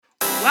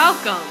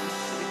Welcome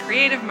to the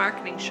Creative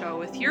Marketing Show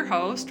with your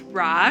host,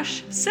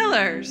 Raj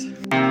Sillers.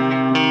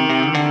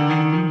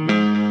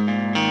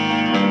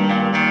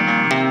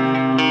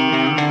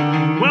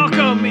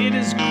 Welcome. It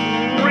is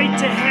great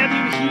to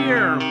have you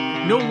here.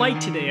 No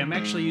light today. I'm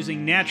actually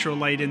using natural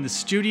light in the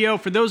studio.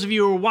 For those of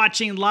you who are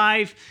watching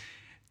live,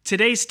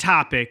 today's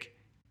topic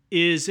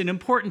is an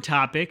important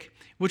topic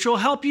which will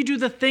help you do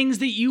the things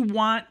that you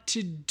want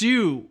to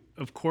do.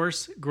 Of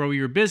course, grow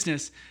your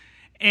business.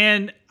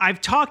 And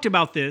I've talked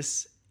about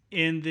this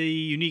in the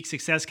Unique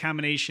Success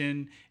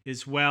Combination,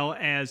 as well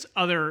as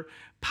other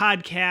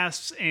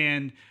podcasts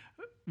and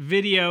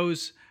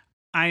videos.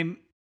 I'm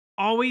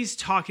always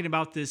talking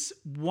about this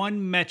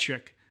one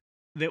metric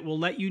that will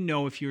let you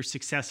know if you're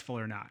successful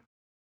or not.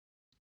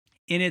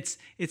 And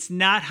it's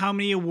not how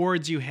many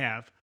awards you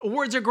have.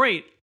 Awards are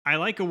great. I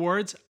like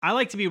awards. I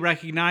like to be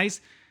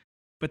recognized,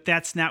 but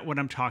that's not what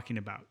I'm talking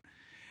about.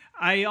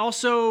 I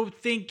also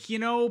think,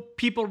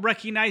 people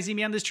recognizing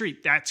me on the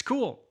street, that's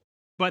cool,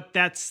 but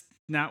that's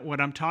not what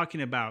I'm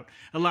talking about.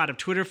 A lot of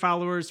Twitter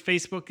followers,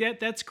 Facebook,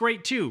 that's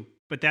great too,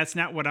 but that's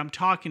not what I'm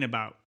talking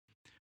about.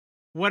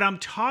 What I'm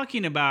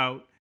talking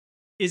about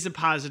is a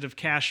positive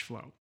cash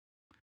flow.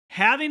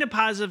 Having a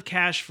positive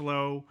cash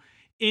flow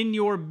in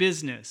your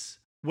business,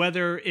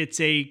 whether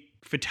it's a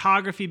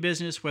photography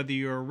business, whether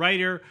you're a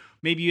writer,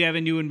 maybe you have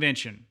a new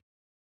invention,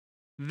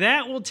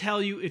 that will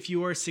tell you if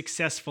you are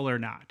successful or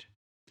not.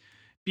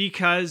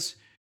 Because,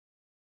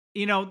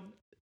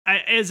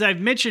 as I've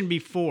mentioned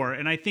before,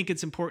 and I think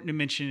it's important to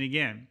mention it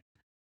again,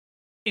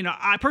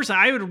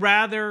 I would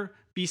rather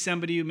be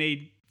somebody who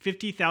made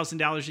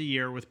 $50,000 a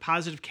year with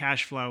positive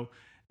cash flow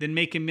than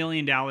make $1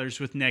 million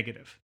with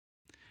negative.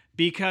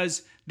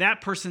 Because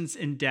that person's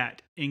in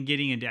debt and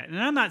getting in debt.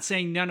 And I'm not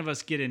saying none of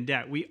us get in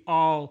debt. We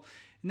all,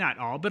 not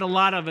all, but a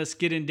lot of us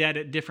get in debt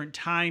at different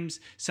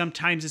times.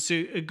 Sometimes it's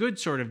a good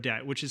sort of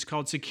debt, which is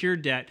called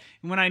secured debt.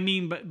 And what I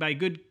mean by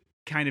good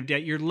kind of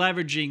debt, you're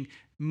leveraging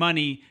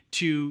money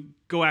to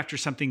go after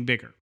something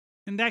bigger.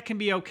 And that can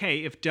be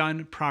okay if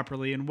done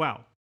properly and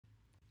well.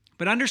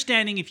 But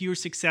understanding if you're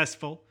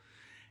successful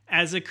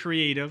as a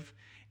creative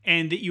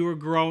and that you are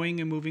growing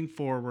and moving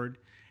forward,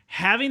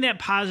 having that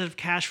positive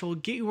cash flow will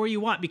get you where you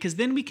want, because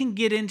then we can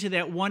get into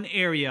that one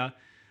area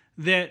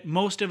that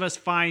most of us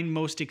find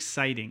most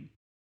exciting.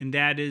 And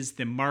that is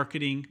the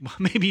marketing. Well,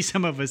 maybe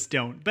some of us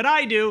don't, but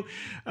I do.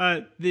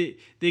 The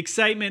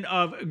excitement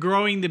of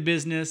growing the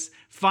business,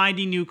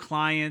 finding new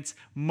clients,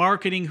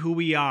 marketing who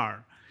we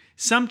are.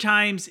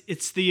 Sometimes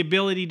it's the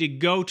ability to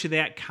go to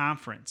that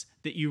conference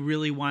that you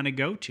really want to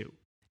go to,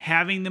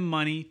 having the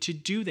money to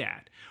do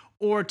that,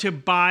 or to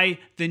buy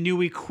the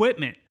new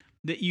equipment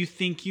that you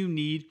think you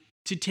need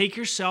to take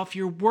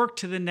your work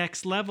to the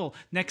next level,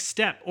 next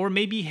step, or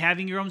maybe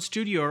having your own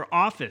studio or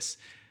office.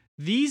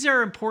 These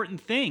are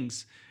important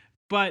things.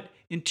 But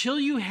until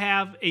you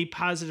have a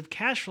positive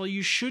cash flow,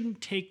 you shouldn't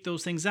take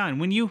those things on.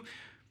 When you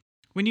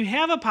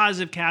have a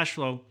positive cash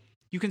flow,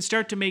 you can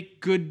start to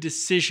make good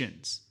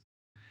decisions.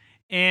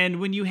 And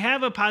when you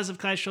have a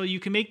positive cash flow, you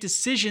can make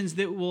decisions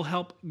that will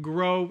help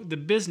grow the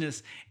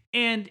business.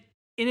 And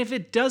if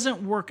it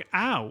doesn't work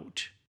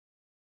out,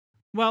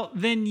 well,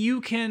 then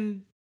you're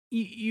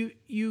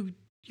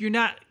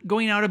not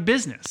going out of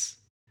business.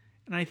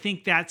 And I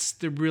think that's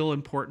the real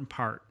important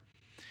part.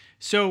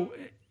 So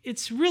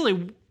it's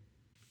really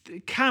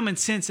common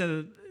sense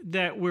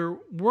that we're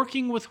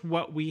working with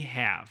what we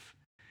have.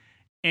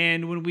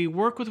 And when we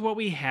work with what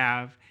we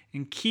have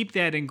and keep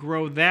that and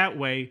grow that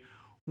way,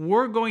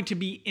 we're going to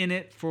be in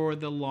it for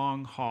the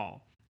long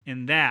haul.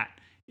 And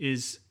that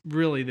is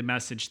really the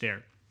message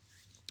there.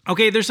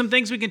 Okay, there's some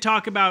things we can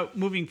talk about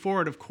moving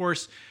forward. Of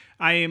course,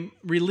 I am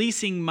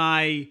releasing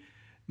my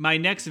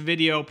next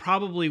video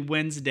probably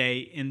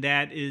Wednesday, and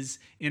that is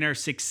in our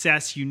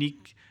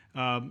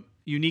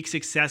Unique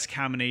Success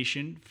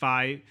Combination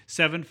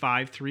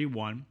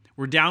 7531.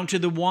 We're down to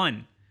the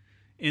one,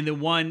 and the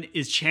one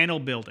is channel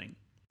building.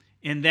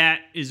 And that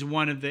is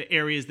one of the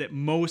areas that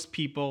most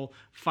people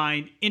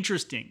find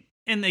interesting.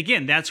 And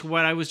again, that's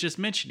what I was just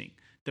mentioning.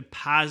 The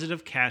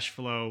positive cash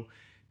flow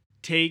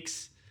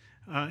takes,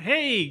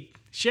 hey,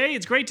 Shay,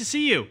 it's great to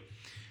see you.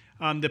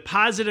 The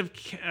positive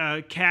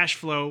cash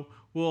flow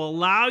will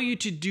allow you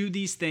to do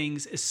these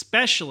things,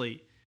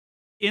 especially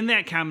in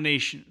that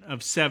combination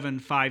of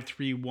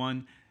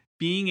 7531,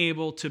 being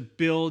able to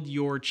build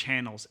your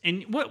channels.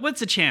 And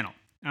what's a channel?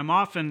 I'm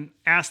often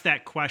asked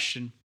that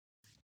question.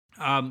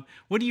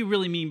 What do you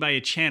really mean by a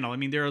channel? I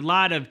mean, there are a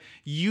lot of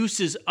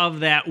uses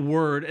of that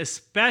word,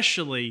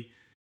 especially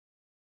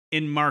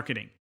in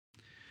marketing.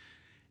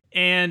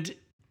 And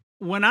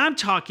when I'm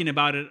talking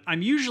about it,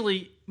 I'm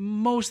usually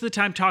most of the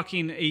time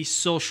talking a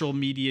social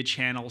media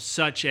channel,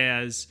 such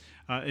as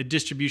a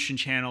distribution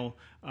channel,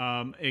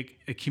 a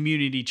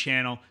community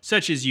channel,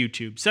 such as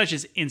YouTube, such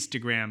as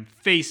Instagram,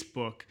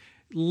 Facebook,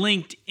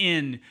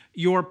 LinkedIn,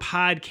 your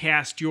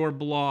podcast, your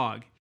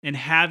blog, and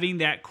having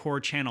that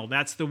core channel.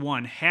 That's the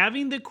one.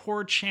 Having the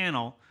core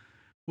channel,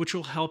 which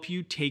will help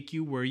you take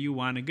you where you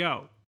want to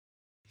go.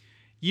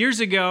 Years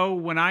ago,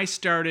 when I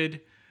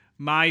started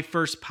my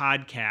first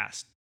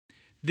podcast.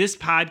 This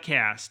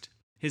podcast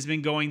has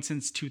been going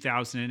since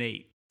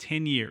 2008,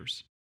 10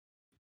 years.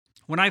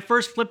 When I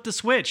first flipped the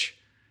switch,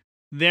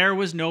 there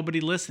was nobody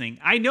listening.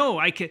 I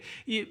know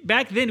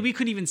back then we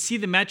couldn't even see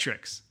the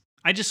metrics.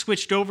 I just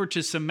switched over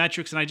to some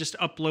metrics and I just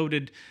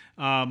uploaded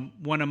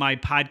one of my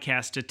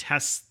podcasts to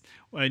test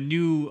a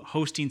new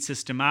hosting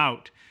system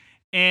out.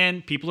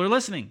 And people are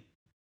listening.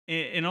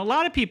 And a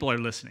lot of people are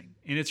listening.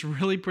 And it's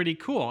really pretty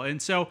cool.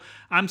 And so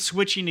I'm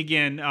switching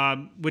again,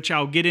 which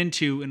I'll get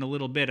into in a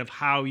little bit of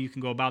how you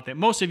can go about that.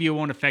 Most of you, it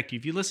won't affect you.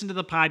 If you listen to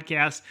the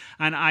podcast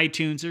on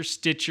iTunes or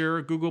Stitcher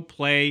or Google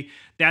Play,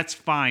 that's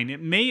fine.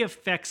 It may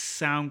affect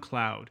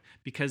SoundCloud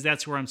because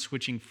that's where I'm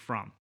switching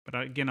from.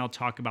 But again, I'll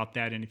talk about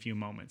that in a few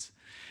moments.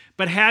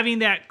 But having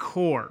that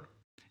core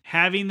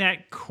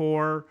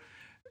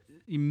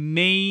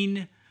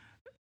main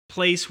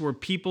place where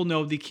people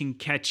know they can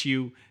catch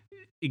you,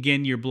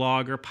 again, your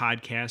blog or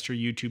podcast or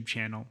YouTube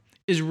channel,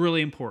 is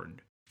really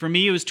important. For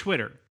me, it was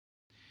Twitter.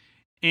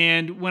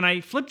 And when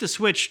I flipped the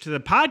switch to the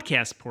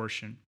podcast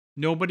portion,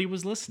 nobody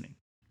was listening,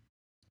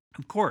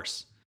 of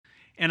course.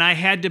 And I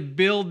had to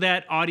build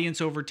that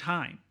audience over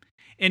time.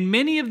 And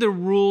many of the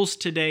rules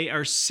today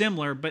are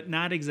similar, but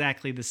not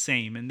exactly the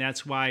same. And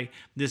that's why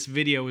this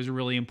video is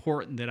really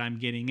important that I'm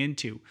getting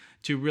into,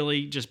 to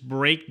really just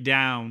break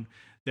down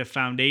the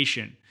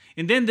foundation.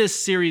 And then this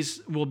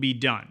series will be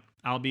done.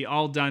 I'll be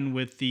all done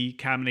with the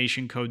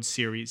combination code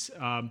series.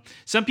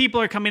 Some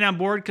people are coming on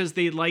board because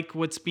they like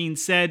what's being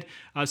said.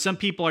 Some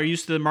people are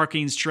used to the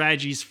marketing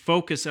strategies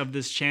focus of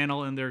this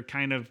channel, and they're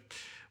kind of,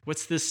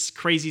 what's this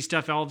crazy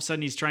stuff? All of a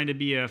sudden he's trying to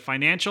be a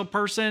financial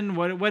person?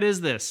 What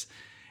is this?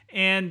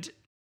 And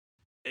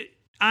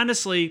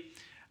honestly,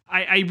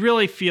 I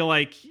really feel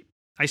like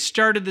I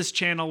started this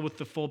channel with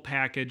the full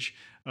package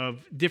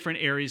of different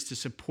areas to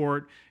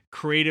support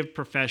creative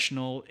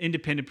professional,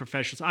 independent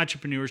professionals,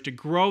 entrepreneurs to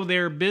grow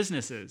their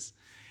businesses.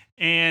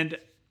 And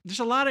there's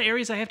a lot of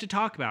areas I have to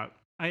talk about.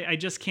 I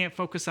just can't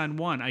focus on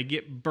one. I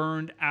get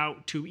burned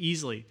out too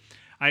easily.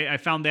 I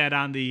found that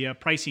on the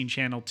pricing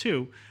channel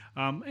too.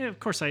 And of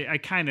course, I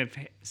kind of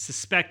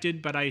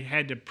suspected, but I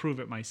had to prove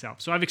it myself.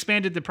 So I've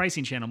expanded the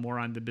pricing channel more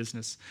on the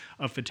business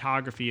of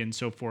photography and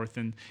so forth,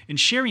 and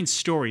sharing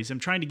stories. I'm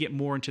trying to get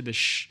more into the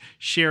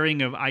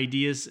sharing of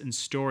ideas and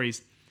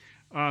stories.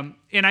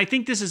 And I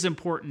think this is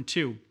important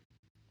too.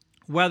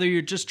 Whether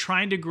you're just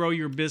trying to grow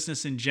your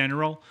business in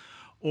general,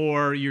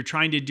 or you're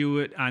trying to do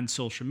it on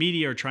social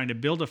media or trying to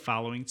build a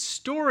following,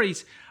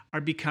 stories are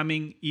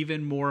becoming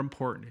even more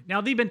important. Now,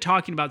 they've been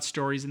talking about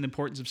stories and the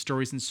importance of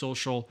stories in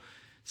social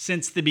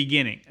since the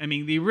beginning. I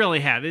mean, they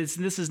really have.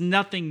 This is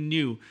nothing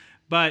new.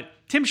 But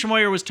Tim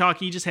Schmoyer was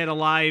talking. He just had a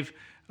live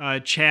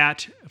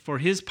chat for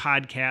his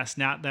podcast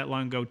not that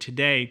long ago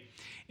today.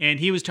 And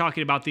he was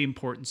talking about the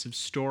importance of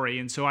story.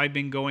 And so I've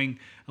been going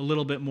a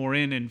little bit more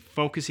in and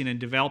focusing and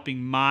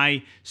developing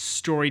my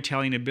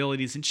storytelling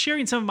abilities and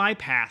sharing some of my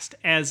past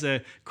as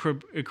a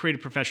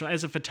creative professional,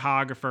 as a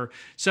photographer,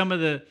 some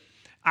of the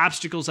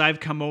obstacles I've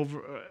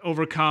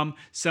overcome,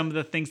 some of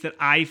the things that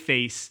I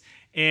face.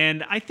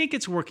 And I think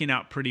it's working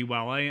out pretty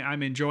well.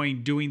 I'm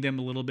enjoying doing them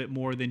a little bit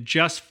more than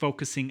just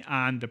focusing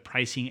on the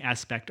pricing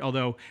aspect,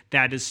 although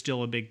that is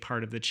still a big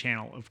part of the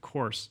channel, of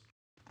course.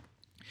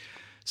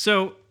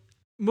 So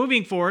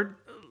moving forward,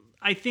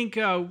 I think,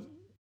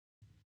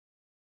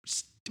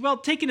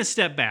 taking a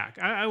step back,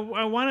 I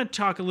want to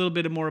talk a little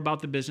bit more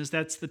about the business.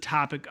 That's the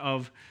topic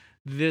of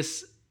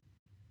this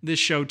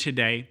show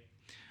today.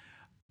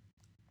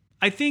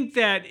 I think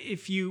that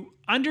if you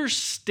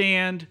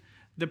understand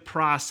the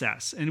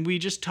process, and we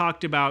just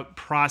talked about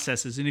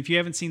processes, and if you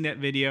haven't seen that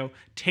video,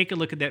 take a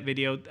look at that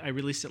video. I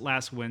released it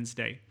last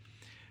Wednesday.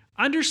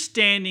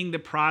 Understanding the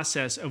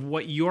process of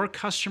what your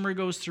customer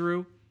goes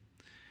through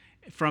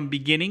from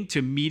beginning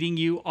to meeting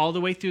you all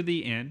the way through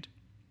the end,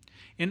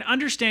 and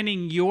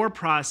understanding your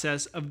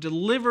process of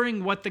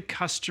delivering what the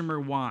customer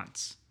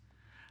wants.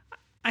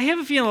 I have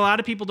a feeling a lot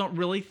of people don't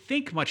really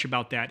think much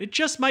about that. It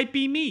just might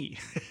be me.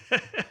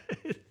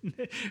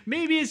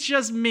 Maybe it's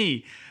just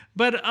me.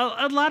 But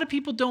a lot of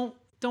people don't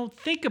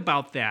think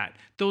about that,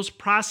 those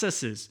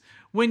processes.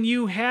 When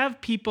you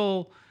have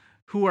people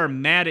who are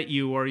mad at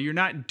you or you're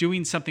not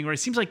doing something right,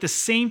 it seems like the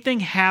same thing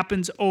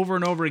happens over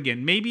and over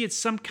again. Maybe it's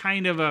some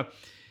kind of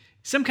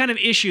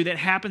issue that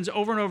happens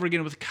over and over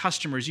again with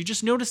customers. You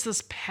just notice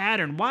this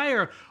pattern. Why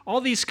are all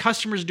these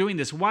customers doing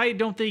this? Why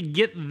don't they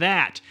get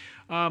that?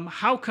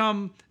 How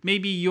come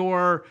maybe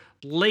you're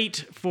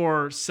late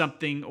for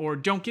something or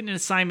don't get an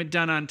assignment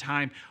done on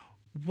time?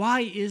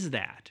 Why is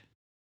that?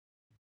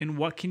 And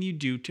what can you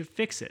do to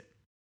fix it?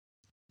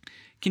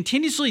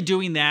 Continuously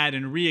doing that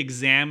and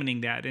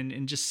re-examining that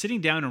and just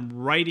sitting down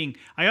and writing.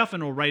 I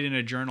often will write in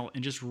a journal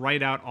and just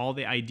write out all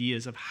the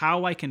ideas of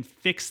how I can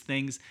fix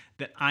things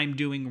that I'm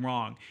doing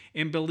wrong.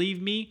 And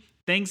believe me,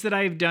 things that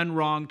I've done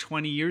wrong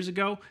 20 years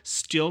ago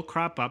still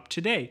crop up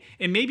today.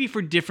 And maybe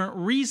for different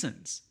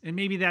reasons. And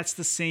maybe that's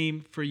the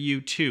same for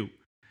you too.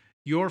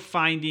 You're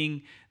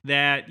finding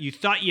that you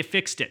thought you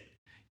fixed it.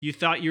 You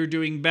thought you're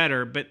doing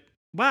better, but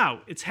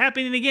wow, it's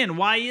happening again.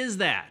 Why is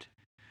that?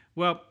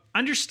 Well,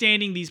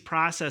 understanding these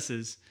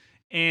processes,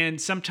 and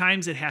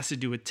sometimes it has to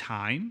do with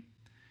time.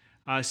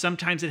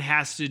 Sometimes it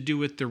has to do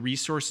with the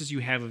resources you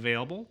have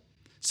available.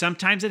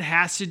 Sometimes it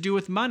has to do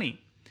with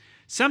money.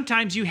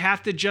 Sometimes you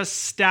have to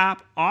just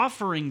stop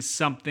offering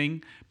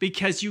something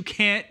because you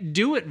can't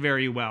do it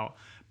very well.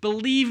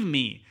 Believe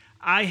me,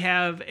 I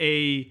have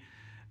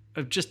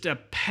just a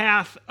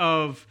path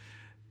of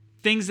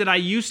things that I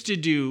used to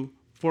do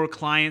for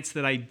clients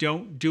that I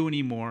don't do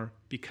anymore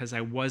because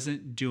I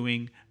wasn't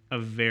doing a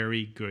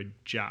very good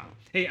job.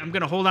 Hey, I'm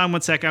going to hold on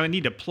one sec. I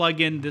need to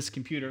plug in this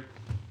computer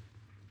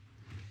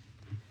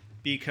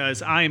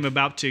because I am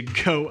about to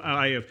go.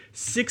 I have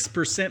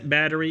 6%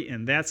 battery,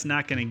 and that's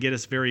not going to get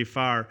us very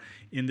far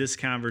in this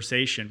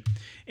conversation.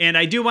 And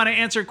I do want to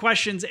answer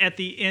questions at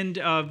the end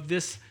of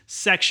this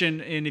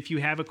section, and if you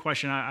have a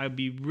question, I'd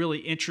be really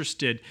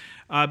interested.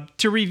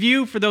 To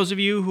review, for those of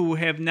you who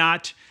have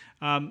not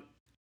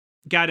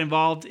got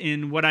involved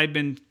in what I've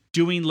been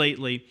doing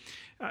lately,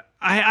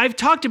 I've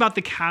talked about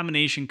the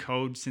combination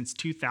code since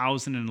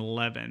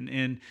 2011,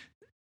 and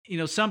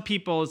some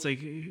people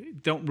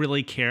don't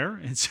really care,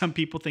 and some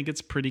people think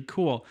it's pretty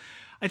cool.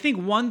 I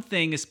think one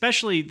thing,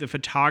 especially the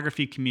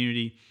photography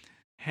community,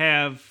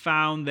 have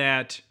found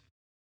that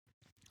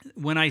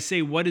when I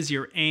say what is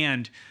your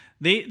and,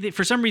 they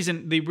for some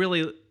reason they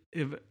really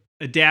have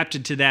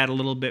adapted to that a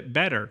little bit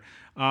better.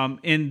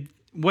 And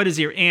what is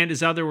your and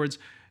is, in other words,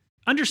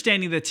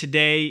 understanding that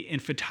today in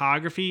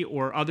photography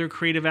or other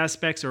creative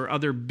aspects or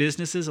other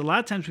businesses, a lot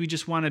of times we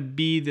just want to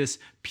be this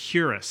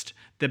purist,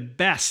 the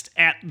best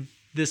at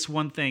this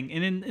one thing.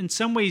 And in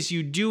some ways,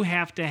 you do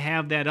have to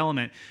have that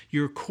element,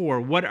 your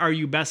core. What are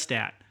you best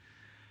at?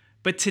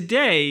 But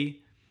today,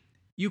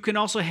 you can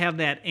also have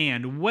that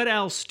and. What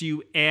else do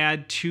you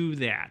add to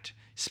that?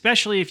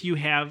 Especially if you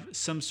have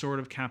some sort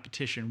of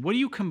competition. What do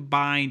you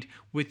combine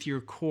with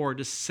your core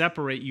to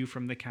separate you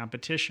from the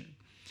competition?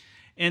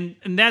 And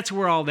that's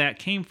where all that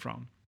came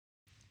from.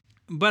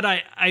 But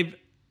I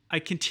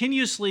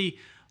continuously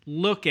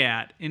look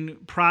at,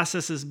 and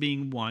processes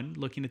being one,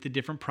 looking at the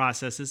different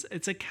processes,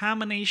 it's a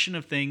combination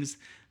of things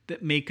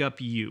that make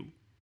up you.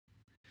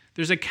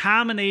 There's a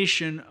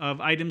combination of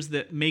items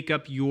that make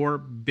up your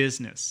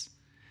business.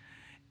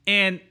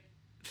 And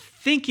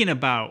thinking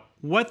about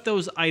what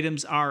those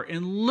items are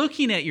and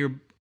looking at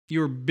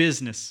your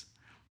business,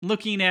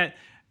 looking at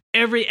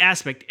every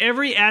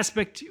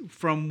aspect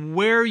from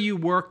where you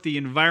work, the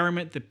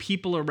environment, the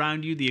people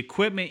around you, the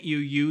equipment you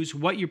use,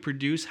 what you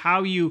produce,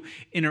 how you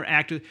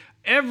interact with,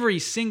 every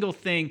single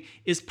thing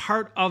is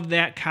part of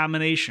that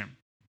combination.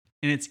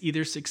 And it's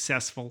either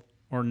successful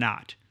or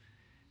not.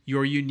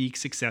 Your unique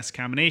success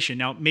combination.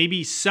 Now,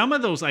 maybe some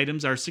of those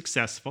items are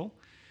successful.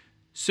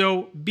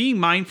 So being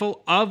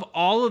mindful of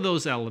all of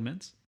those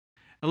elements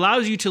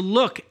allows you to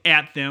look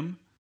at them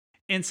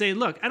and say,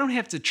 look, I don't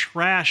have to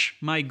trash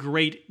my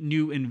great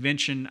new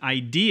invention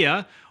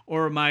idea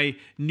or my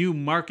new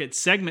market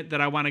segment that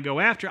I want to go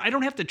after. I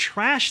don't have to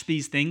trash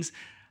these things.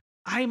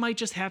 I might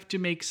just have to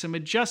make some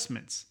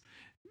adjustments.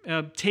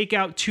 Take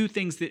out two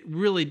things that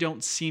really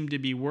don't seem to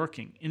be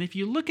working. And if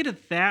you look at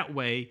it that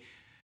way,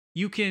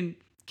 you can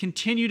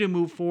continue to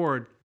move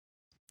forward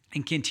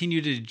and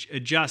continue to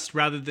adjust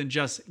rather than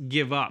just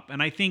give up.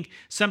 And I think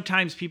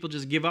sometimes people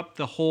just give up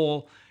the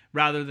whole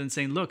rather than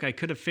saying, look, I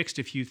could have fixed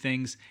a few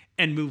things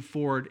and move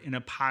forward in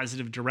a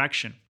positive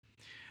direction.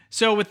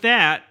 So with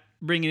that,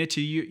 bringing it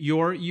to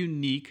your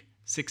unique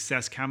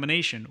success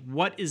combination.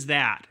 What is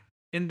that?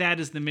 And that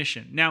is the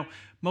mission. Now,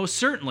 most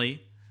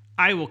certainly,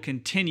 I will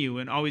continue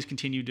and always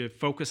continue to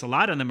focus a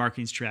lot on the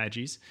marketing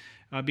strategies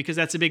because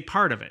that's a big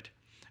part of it.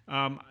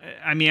 I'm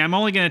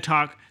only going to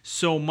talk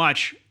so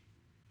much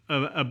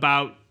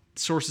about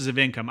sources of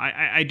income.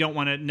 I don't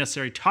want to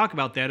necessarily talk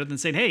about that other than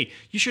saying, hey,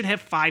 you should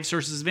have 5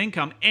 sources of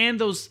income, and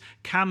those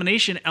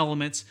combination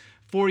elements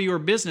for your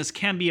business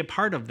can be a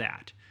part of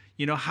that.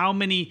 How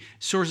many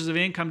sources of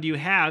income do you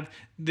have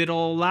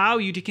that'll allow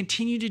you to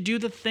continue to do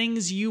the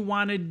things you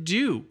want to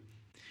do?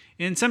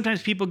 And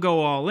sometimes people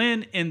go all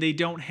in and they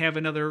don't have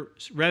another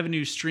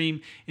revenue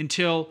stream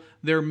until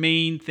their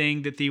main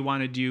thing that they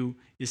want to do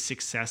is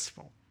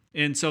successful.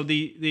 And so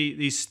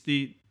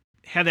they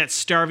have that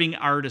starving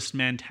artist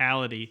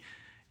mentality,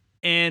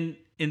 and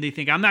they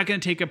think, I'm not going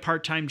to take a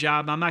part-time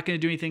job. I'm not going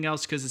to do anything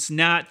else because it's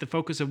not the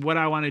focus of what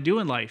I want to do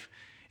in life.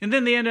 And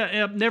then they end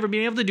up never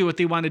being able to do what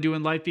they want to do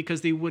in life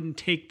because they wouldn't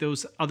take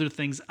those other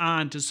things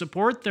on to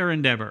support their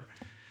endeavor.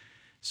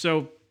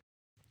 So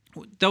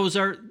those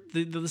are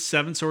the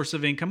 7 sources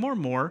of income or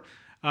more.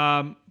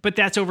 But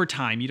that's over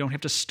time. You don't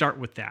have to start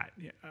with that.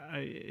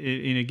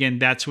 And again,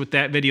 that's what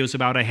that video is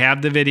about. I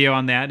have the video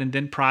on that, and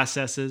then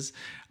processes.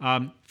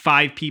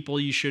 5 people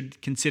you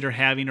should consider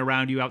having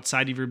around you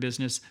outside of your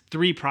business.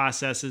 3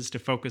 processes to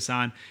focus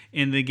on.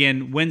 And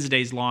again,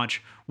 Wednesday's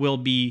launch will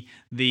be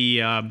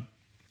the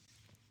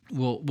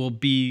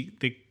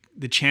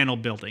channel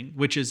building,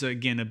 which is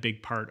again a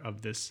big part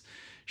of this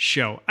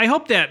show. I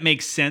hope that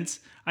makes sense.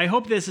 I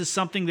hope this is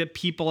something that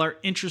people are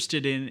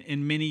interested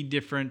in many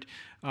different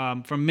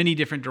from many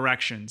different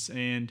directions.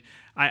 And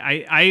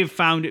I have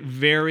found it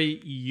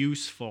very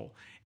useful.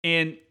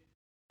 And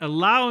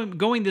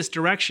going this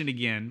direction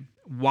again,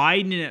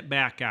 widening it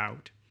back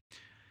out,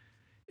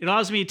 it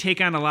allows me to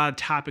take on a lot of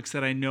topics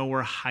that I know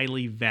are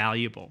highly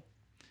valuable.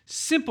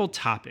 Simple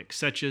topics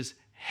such as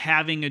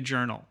having a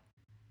journal.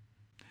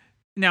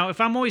 Now,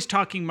 if I'm always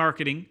talking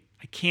marketing,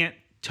 I can't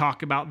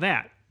talk about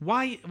that.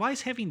 Why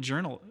is having a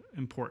journal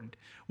important?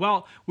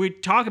 Well, we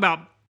talk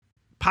about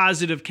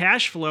positive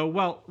cash flow.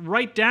 Well,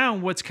 write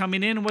down what's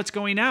coming in and what's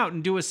going out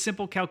and do a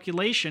simple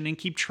calculation and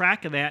keep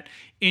track of that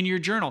in your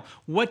journal.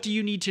 What do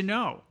you need to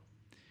know?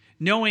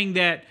 Knowing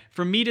that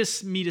for me to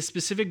meet a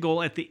specific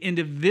goal at the end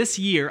of this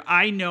year,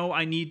 I know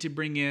I need to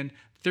bring in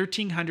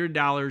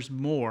 $1,300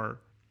 more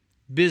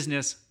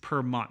business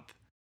per month.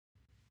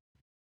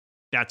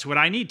 That's what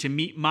I need to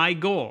meet my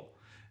goal.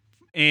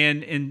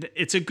 And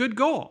it's a good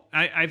goal.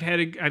 I've had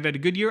a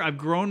good year. I've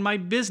grown my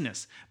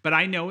business, but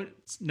I know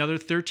it's another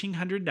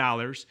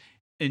 $1,300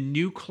 in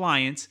new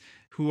clients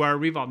who are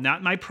revolved.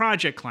 Not my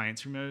project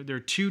clients. Remember, there are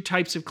two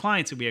types of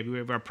clients that we have. We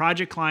have our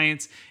project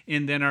clients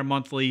and then our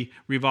monthly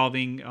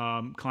revolving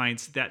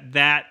clients.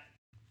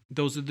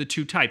 Those are the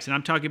two types. And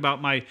I'm talking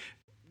about my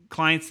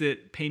clients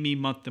that pay me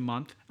month to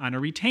month on a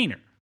retainer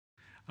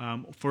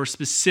for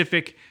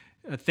specific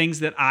things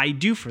that I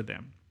do for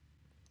them.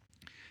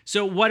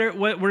 So what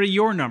are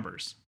your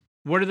numbers?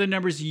 What are the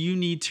numbers you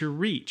need to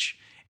reach?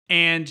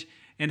 And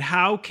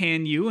how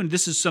can you, and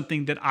this is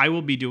something that I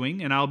will be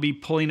doing, and I'll be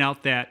pulling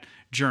out that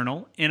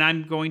journal, and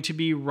I'm going to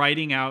be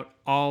writing out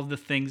all the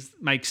things,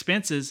 my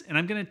expenses, and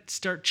I'm going to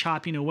start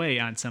chopping away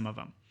on some of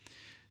them.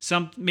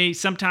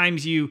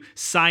 Sometimes you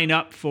sign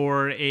up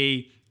for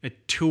a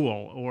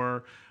tool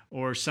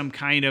or some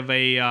kind of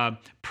a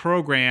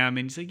program,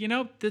 and you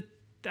say,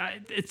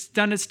 it's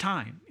done its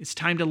time. It's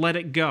time to let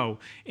it go.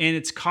 And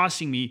it's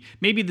costing me,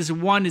 maybe this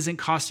one isn't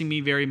costing me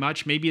very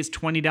much. Maybe it's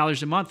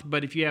 $20 a month,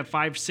 but if you have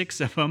 5,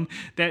 6 of them,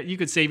 that you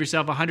could save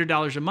yourself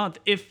 $100 a month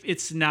if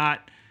it's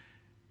not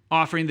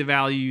offering the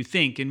value you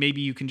think. And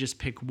maybe you can just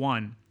pick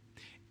one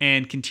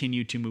and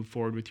continue to move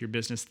forward with your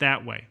business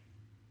that way.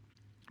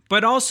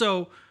 But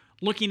also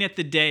looking at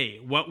the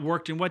day, what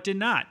worked and what did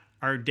not.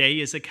 Our day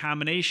is a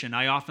combination.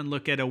 I often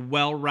look at a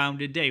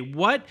well-rounded day.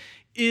 What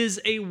is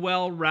a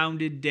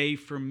well-rounded day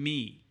for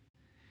me?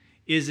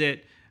 Is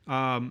it,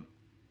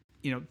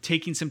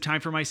 taking some time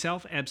for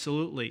myself?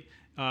 Absolutely.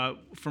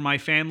 For my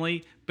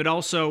family, but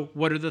also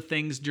what are the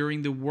things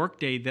during the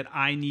workday that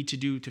I need to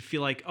do to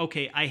feel like,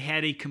 okay, I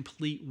had a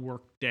complete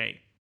work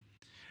day.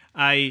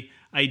 I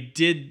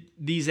did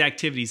these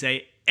activities.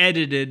 I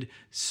edited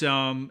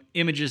some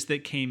images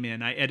that came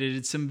in. I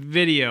edited some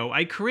video.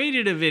 I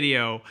created a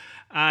video.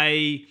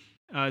 I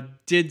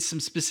did some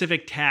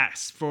specific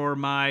tasks for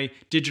my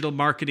digital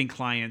marketing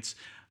clients.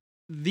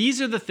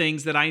 These are the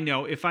things that I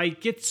know if I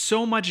get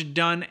so much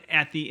done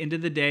at the end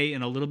of the day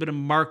and a little bit of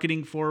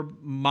marketing for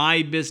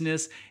my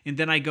business, and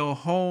then I go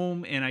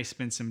home and I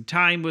spend some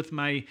time with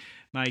my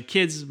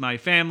kids, my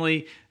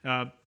family,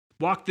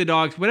 walk the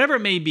dogs, whatever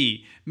it may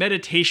be,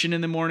 meditation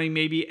in the morning,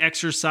 maybe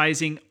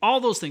exercising, all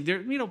those things. There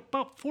are,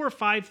 about 4 or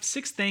 5,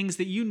 6 things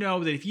that you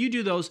know that if you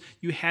do those,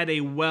 you had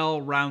a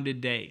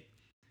well-rounded day.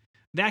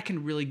 That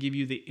can really give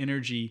you the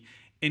energy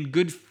and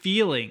good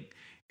feeling,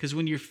 because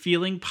when you're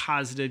feeling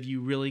positive, you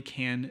really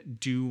can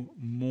do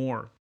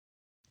more.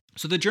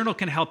 So the journal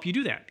can help you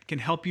do that. It can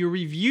help you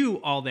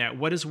review all that.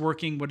 What is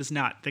working, what is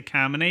not, the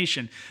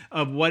combination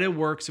of what it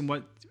works and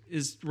what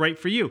is right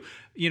for you.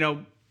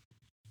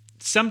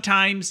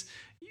 Sometimes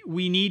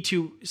we need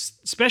to,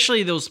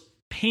 especially those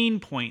pain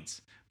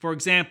points. For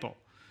example,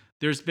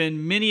 there's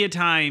been many a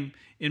time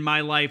in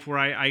my life where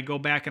I go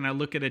back and I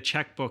look at a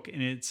checkbook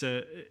and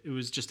it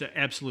was just an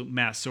absolute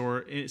mess,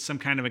 or some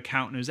kind of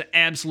account and it was an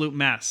absolute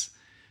mess.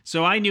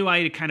 So I knew I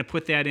had to kind of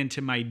put that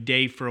into my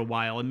day for a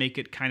while and make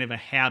it kind of a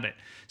habit.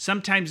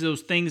 Sometimes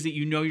those things that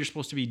you're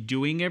supposed to be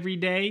doing every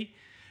day,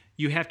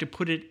 you have to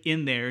put it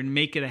in there and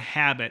make it a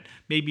habit.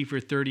 Maybe for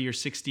 30 or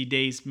 60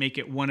 days, make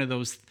it one of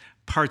those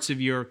parts of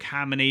your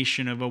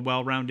combination of a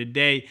well-rounded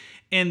day.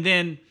 And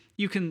then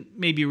you can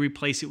maybe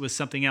replace it with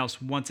something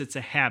else once it's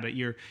a habit.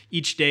 You're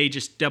each day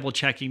just double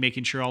checking,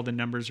 making sure all the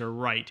numbers are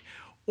right.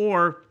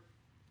 Or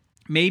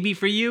maybe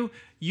for you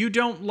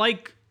don't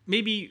like,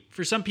 maybe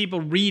for some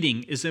people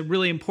reading is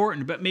really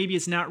important, but maybe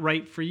it's not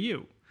right for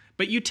you.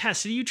 But you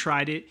tested it, you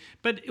tried it,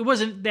 but it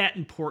wasn't that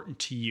important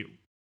to you.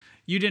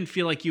 You didn't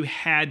feel like you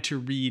had to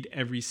read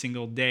every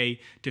single day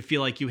to feel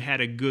like you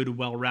had a good,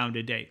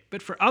 well-rounded day.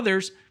 But for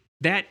others,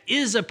 that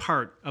is a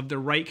part of the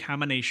right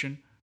combination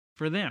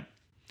for them.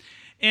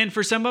 And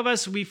for some of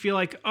us, we feel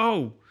like,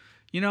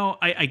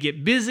 I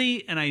get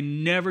busy and I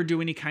never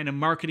do any kind of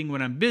marketing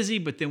when I'm busy,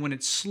 but then when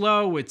it's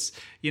slow,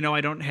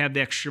 I don't have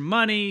the extra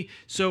money.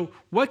 So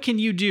what can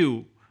you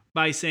do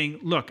by saying,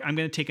 look, I'm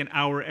going to take an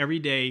hour every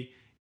day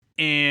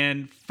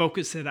and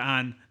focus it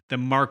on the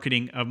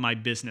marketing of my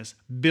business,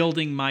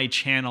 building my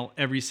channel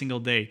every single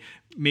day,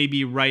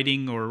 maybe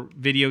writing or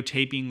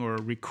videotaping or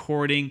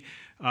recording,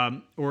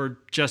 or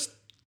just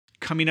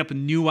coming up with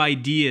new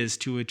ideas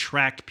to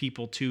attract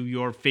people to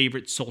your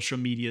favorite social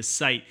media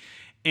site,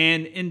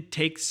 and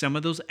take some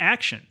of those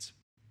actions.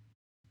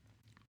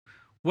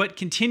 What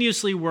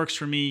continuously works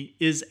for me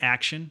is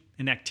action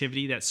and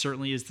activity. That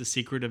certainly is the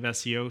secret of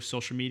SEO,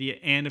 social media,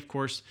 and of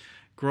course,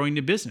 growing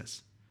the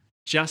business.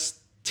 Just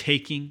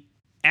taking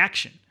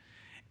action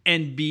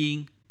and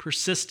being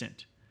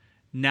persistent,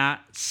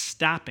 not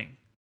stopping.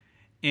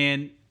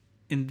 And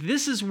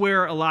this is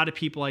where a lot of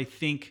people, I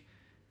think,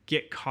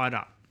 get caught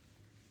up.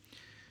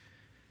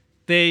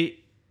 They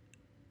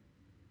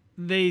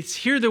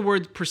hear the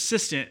word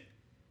persistent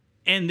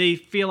and they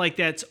feel like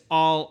that's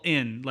all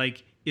in.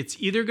 Like, it's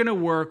either going to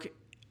work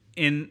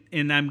and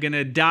I'm going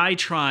to die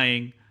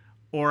trying,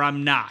 or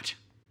I'm not.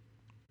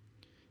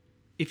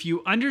 If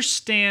you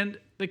understand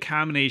the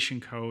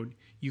combination code,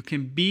 you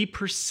can be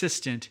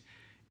persistent.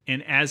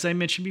 And as I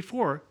mentioned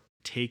before,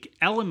 take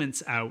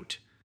elements out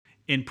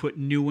and put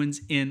new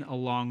ones in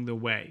along the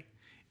way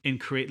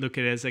and look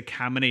at it as a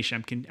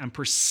combination. I'm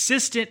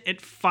persistent at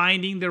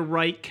finding the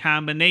right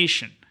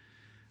combination.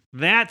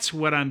 That's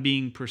what I'm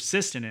being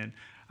persistent in.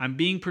 I'm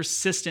being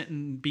persistent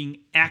and being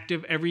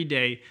active every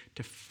day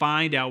to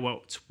find out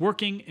what's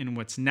working and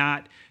what's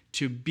not,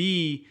 to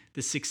be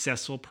the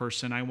successful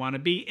person I want to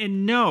be.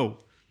 And no,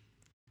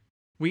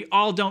 we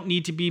all don't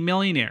need to be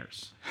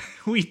millionaires.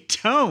 We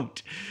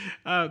don't.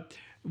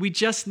 We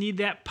just need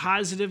that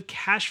positive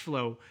cash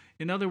flow.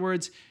 In other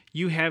words,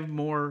 you have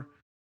more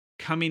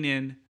coming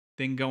in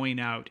than going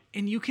out,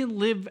 and you can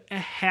live a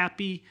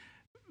happy,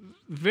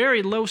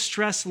 very low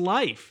stress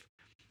life.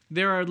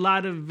 There are a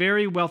lot of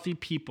very wealthy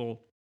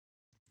people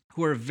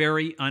who are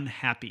very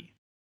unhappy.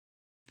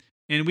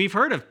 And we've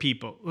heard of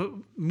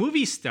people,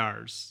 movie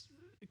stars,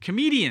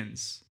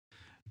 comedians,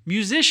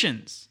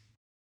 musicians,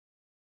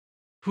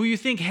 who you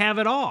think have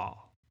it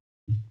all.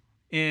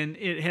 And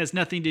it has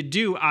nothing to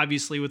do,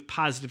 obviously, with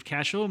positive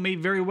cash flow. It may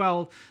very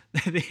well,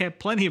 they have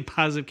plenty of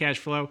positive cash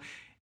flow,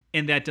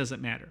 and that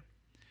doesn't matter.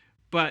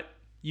 But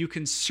you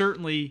can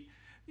certainly,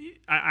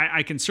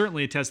 I can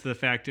certainly attest to the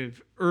fact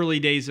of early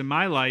days in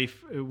my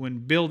life when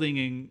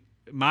building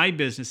my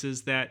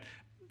businesses that,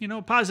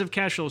 positive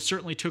cash flow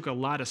certainly took a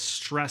lot of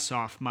stress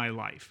off my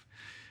life.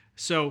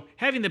 So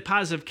having the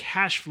positive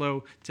cash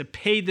flow to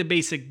pay the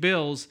basic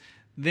bills,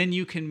 then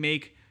you can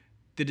make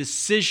the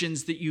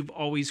decisions that you've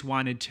always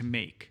wanted to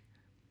make.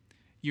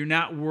 You're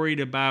not worried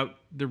about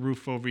the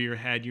roof over your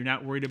head. You're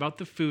not worried about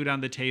the food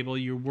on the table.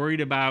 You're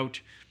worried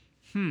about,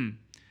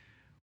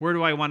 where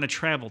do I want to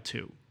travel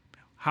to?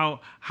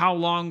 How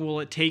long will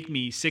it take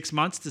me? 6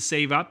 months to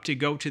save up to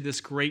go to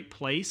this great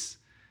place?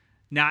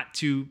 Not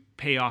to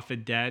pay off a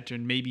debt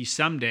and maybe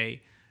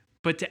someday,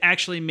 but to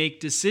actually make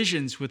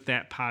decisions with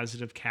that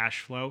positive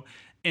cash flow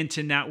and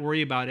to not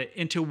worry about it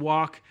and to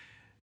walk,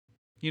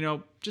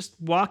 just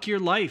walk your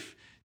life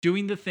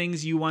doing the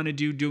things you want to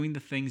do, doing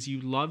the things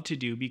you love to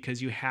do,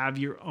 because you have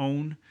your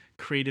own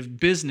creative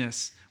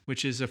business,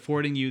 which is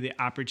affording you the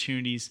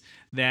opportunities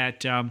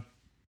that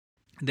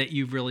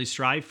you've really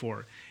strived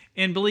for.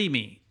 And believe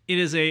me, it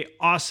is an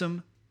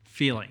awesome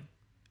feeling.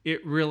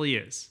 It really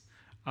is.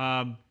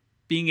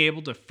 Being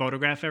able to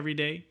photograph every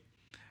day,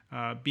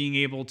 being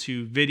able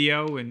to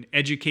video and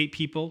educate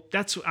people.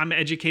 I'm an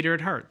educator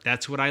at heart.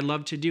 That's what I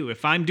love to do.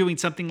 If I'm doing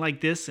something like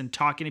this and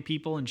talking to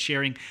people and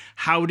sharing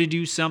how to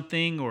do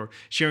something, or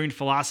sharing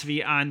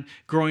philosophy on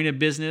growing a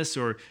business,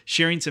 or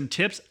sharing some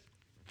tips,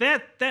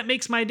 that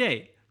makes my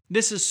day.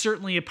 This is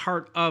certainly a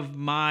part of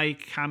my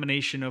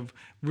combination of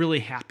really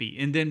happy,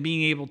 and then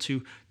being able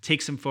to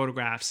take some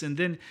photographs. And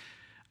then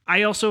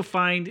I also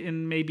find,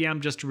 and maybe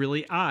I'm just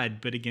really odd,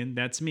 but again,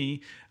 that's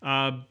me.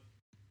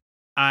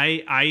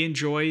 I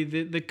enjoy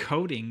the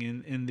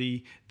coding and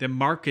the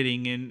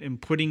marketing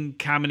and putting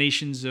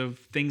combinations of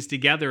things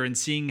together and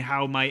seeing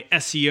how my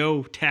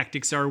SEO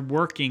tactics are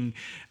working,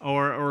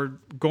 or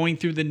going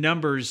through the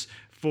numbers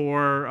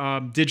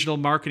for digital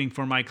marketing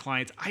for my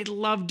clients. I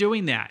love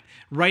doing that.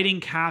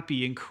 Writing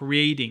copy and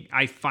creating.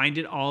 I find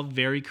it all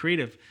very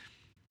creative.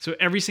 So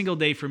every single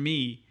day for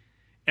me,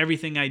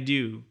 everything I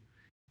do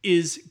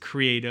is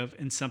creative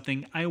and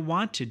something I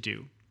want to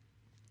do.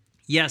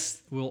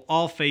 Yes, we'll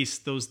all face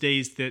those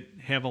days that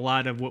have a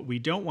lot of what we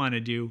don't want to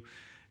do,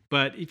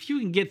 but if you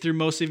can get through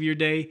most of your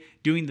day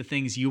doing the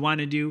things you want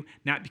to do,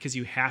 not because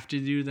you have to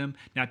do them,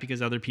 not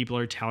because other people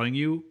are telling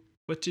you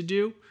what to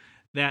do,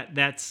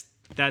 that's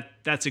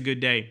a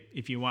good day,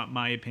 if you want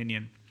my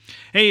opinion.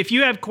 Hey, if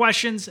you have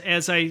questions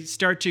as I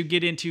start to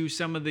get into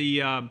some of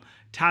the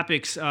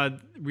topics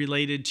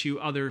related to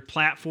other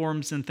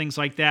platforms and things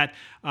like that,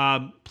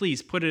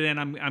 please put it in.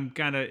 I'm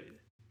gonna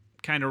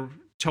kind of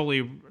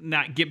totally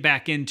not get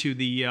back into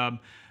the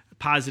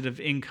positive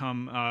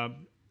income.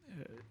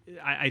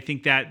 I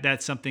think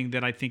that's something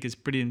that I think is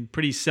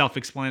pretty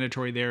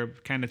self-explanatory there.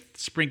 Kind of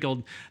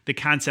sprinkled the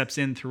concepts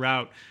in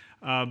throughout,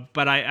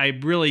 but I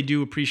really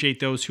do appreciate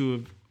those who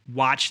have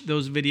watched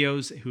those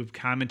videos, who have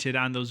commented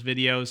on those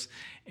videos,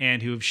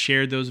 and who have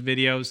shared those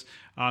videos.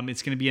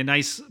 It's going to be a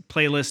nice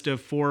playlist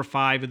of 4 or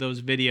 5 of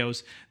those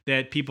videos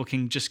that people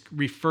can just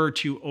refer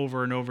to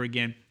over and over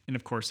again And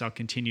of course, I'll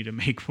continue to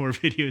make more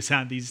videos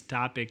on these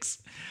topics.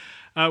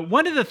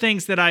 One of the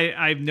things that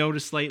I've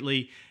noticed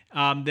lately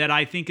that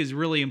I think is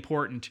really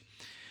important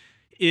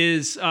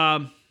is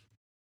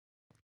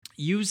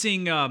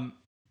using, well,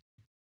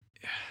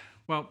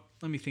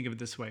 let me think of it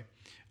this way.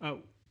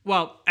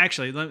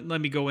 Actually,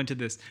 let me go into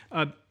this.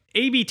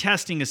 A/B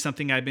testing is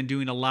something I've been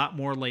doing a lot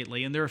more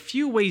lately, and there are a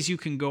few ways you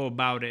can go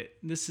about it.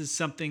 This is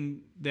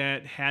something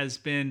that has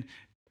been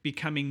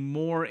becoming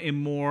more and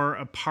more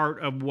a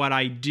part of what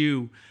I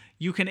do.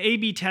 You can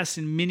A/B test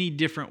in many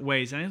different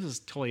ways. And this is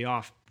totally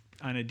off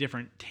on a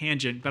different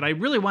tangent, but I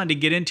really wanted to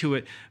get into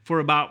it for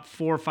about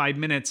 4 or 5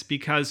 minutes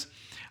because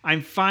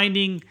I'm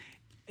finding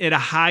it a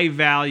high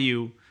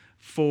value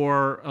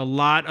for a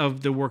lot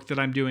of the work that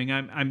I'm doing.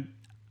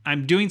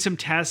 I'm doing some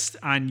tests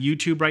on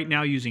YouTube right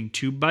now using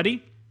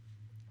TubeBuddy,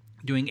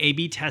 doing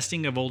A/B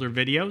testing of older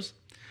videos.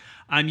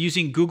 I'm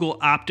using Google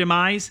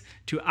Optimize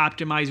to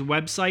optimize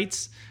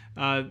websites,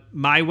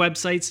 my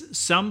websites,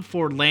 some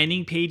for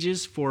landing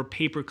pages for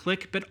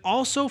pay-per-click, but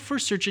also for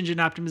search engine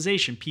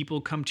optimization. People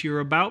come to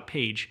your About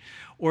page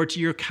or to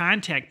your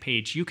contact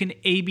page. You can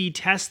A/B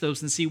test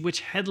those and see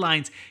which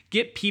headlines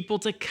get people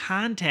to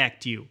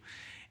contact you.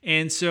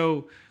 And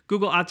so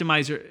Google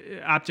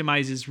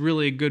Optimize is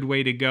really a good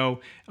way to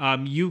go.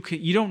 You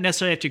don't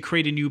necessarily have to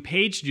create a new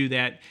page to do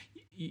that.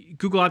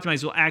 Google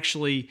Optimize will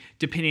actually,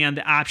 depending on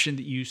the option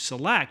that you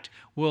select,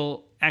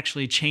 will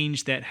actually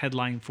change that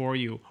headline for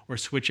you or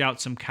switch out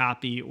some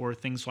copy or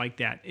things like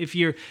that. If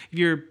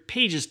your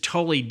page is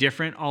totally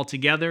different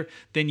altogether,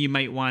 then you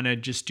might want to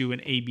just do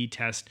an A/B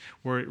test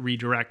where it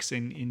redirects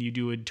and you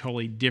do a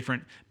totally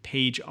different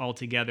page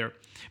altogether.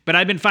 But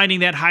I've been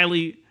finding that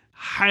highly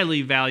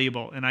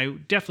valuable, and I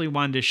definitely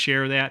wanted to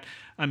share that.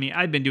 I mean,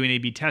 I've been doing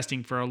A/B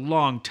testing for a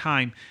long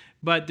time,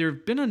 but there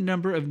have been a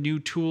number of new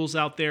tools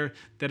out there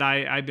that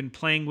I've been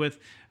playing with.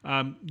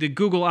 The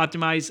Google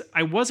Optimize,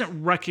 I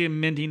wasn't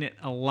recommending it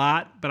a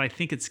lot, but I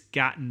think it's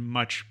gotten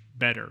much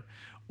better.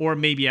 Or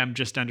maybe I'm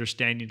just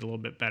understanding it a little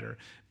bit better.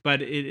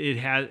 But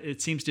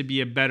it seems to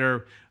be a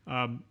better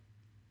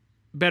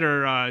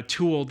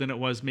tool than it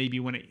was maybe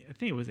when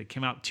it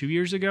came out 2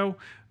 years ago.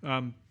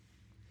 I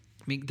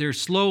mean,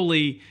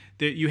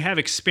 you have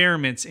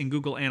experiments in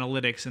Google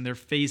Analytics, and they're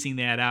phasing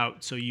that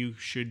out. So you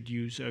should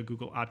use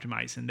Google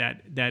Optimize, and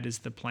that is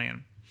the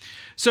plan.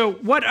 So,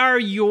 what are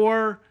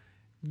your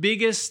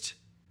biggest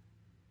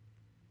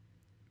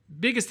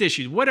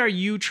issues? What are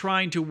you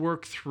trying to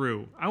work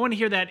through? I want to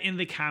hear that in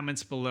the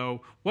comments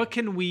below. What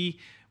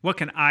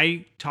can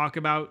I talk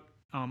about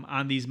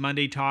on these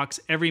Monday talks?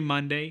 Every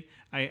Monday,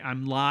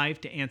 I'm live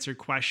to answer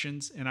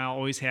questions, and I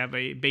always have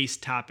a base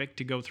topic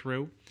to go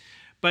through.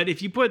 But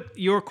if you put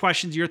your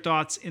questions, your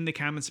thoughts in the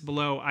comments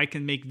below, I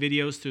can make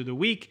videos through the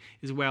week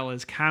as well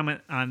as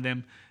comment on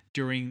them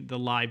during the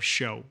live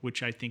show,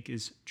 which I think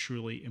is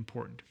truly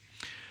important.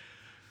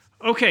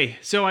 Okay,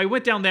 so I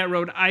went down that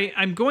road.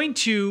 I'm going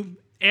to,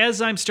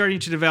 as I'm starting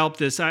to develop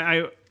this,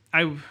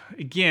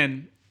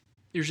 again,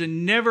 there's a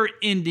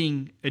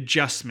never-ending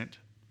adjustment.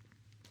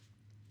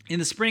 In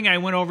the spring, I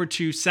went over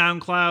to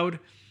SoundCloud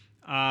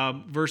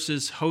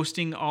versus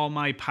hosting all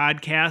my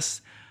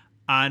podcasts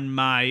on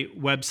my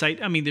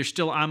website. I mean, they're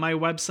still on my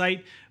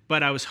website,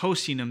 but I was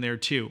hosting them there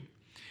too.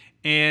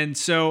 And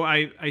so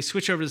I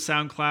switched over to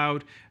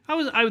SoundCloud.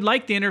 I would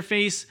like the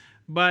interface,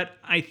 but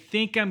I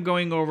think I'm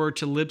going over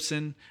to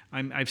Libsyn.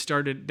 I've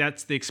started,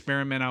 that's the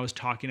experiment I was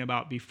talking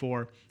about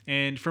before.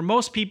 And for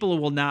most people, it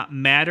will not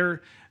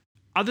matter,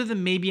 other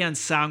than maybe on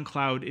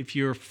SoundCloud if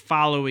you're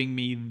following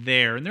me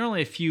there. And there are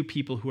only a few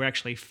people who are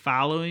actually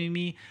following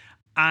me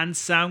on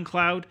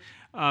SoundCloud.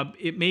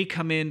 It may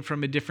come in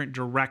from a different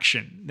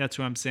direction. That's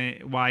what I'm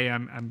saying, why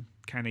I'm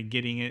kind of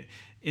getting it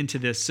into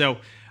this. So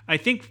I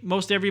think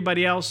most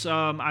everybody else,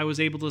 I was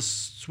able to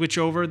switch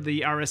over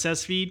the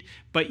RSS feed,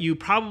 but you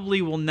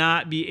probably will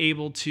not be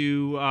able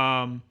to.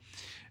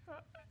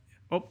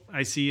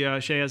 I see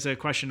Shay has a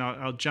question.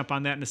 I'll jump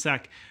on that in a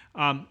sec.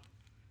 I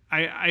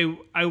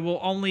will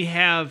only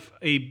have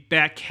a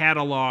back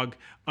catalog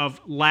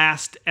of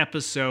last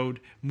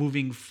episode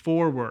moving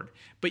forward.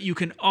 But you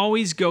can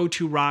always go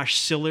to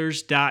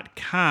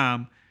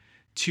roshsillers.com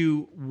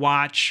to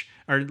watch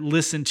or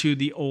listen to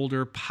the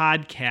older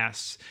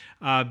podcasts.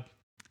 I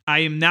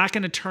am not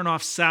going to turn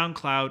off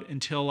SoundCloud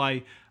until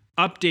I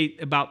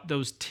update about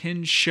those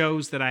 10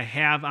 shows that I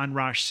have on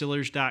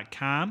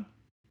roshsillers.com.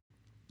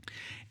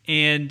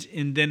 And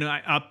then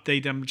I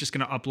update them. I'm just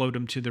going to upload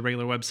them to the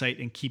regular website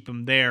and keep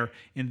them there.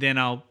 And then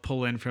I'll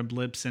pull in from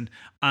Libsyn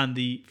on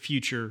the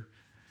future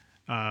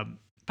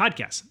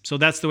podcasts. So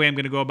that's the way I'm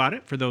going to go about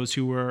it. For those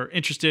who are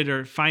interested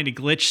or find a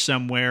glitch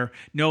somewhere,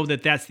 know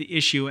that that's the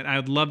issue. And I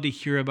would love to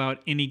hear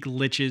about any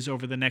glitches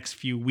over the next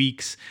few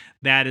weeks.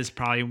 That is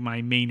probably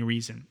my main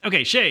reason.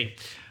 Okay, Shay,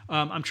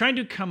 I'm trying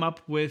to come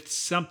up with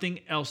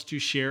something else to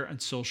share on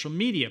social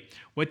media.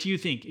 What do you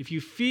think? If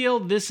you feel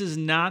this is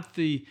not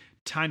the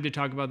time to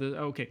talk about this,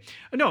 okay.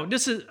 No,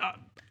 this is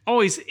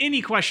always,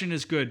 any question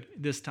is good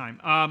this time.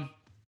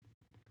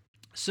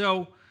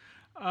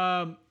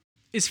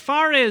 As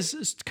far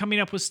as coming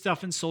up with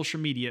stuff in social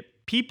media,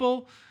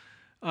 people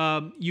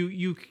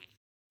you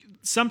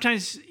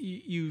sometimes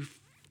you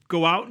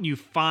go out and you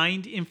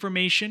find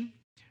information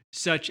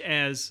such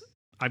as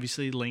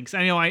obviously links.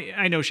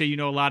 I know, Shay, you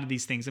know a lot of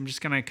these things. I'm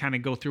just going to kind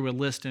of go through a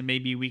list and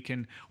maybe we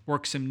can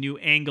work some new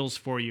angles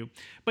for you.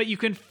 But you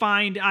can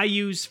I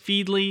use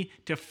Feedly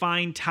to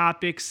find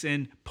topics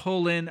and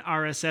pull in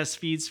RSS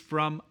feeds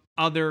from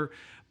other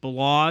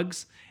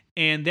blogs.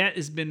 And that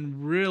has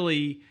been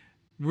really,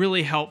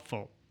 really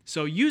helpful.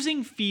 So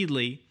using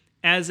Feedly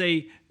as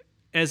a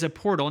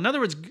portal, in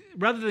other words,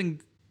 rather than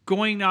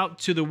going out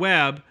to the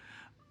web,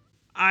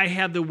 I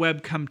have the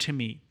web come to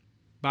me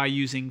by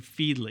using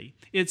Feedly.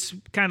 It's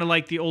kind of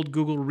like the old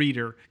Google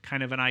Reader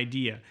kind of an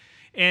idea.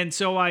 And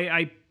so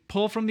I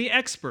pull from the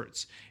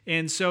experts.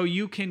 And so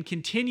you can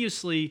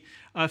continuously,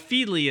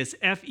 Feedly is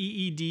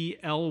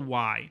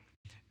Feedly.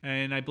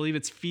 And I believe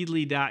it's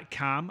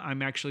feedly.com.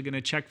 I'm actually going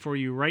to check for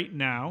you right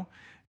now.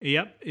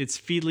 Yep, it's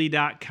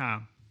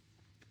feedly.com.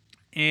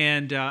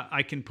 And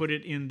I can put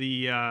it in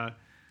the,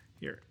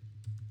 here,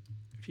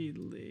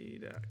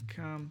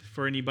 feedly.com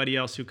for anybody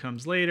else who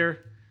comes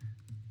later.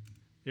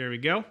 There we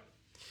go.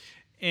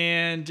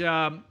 And,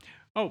 let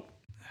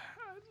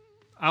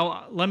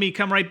me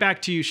come right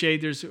back to you, Shay.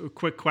 There's a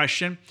quick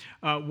question.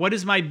 What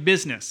is my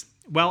business?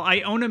 Well, I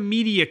own a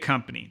media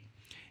company.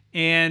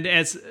 And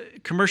as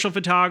commercial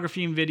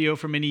photography and video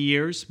for many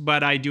years,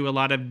 but I do a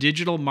lot of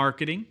digital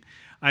marketing.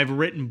 I've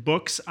written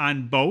books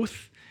on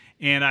both,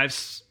 and I've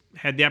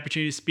had the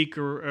opportunity to speak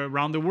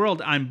around the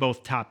world on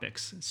both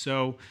topics.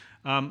 So,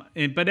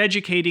 but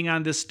educating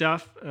on this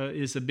stuff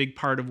is a big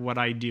part of what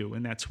I do,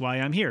 and that's why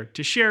I'm here,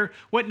 to share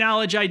what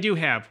knowledge I do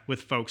have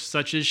with folks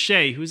such as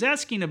Shay, who's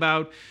asking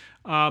about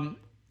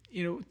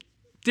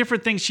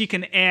different things she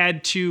can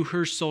add to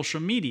her social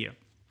media.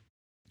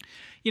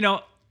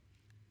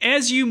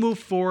 As you move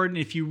forward, and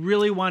if you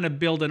really want to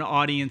build an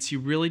audience, you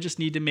really just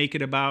need to make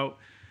it about,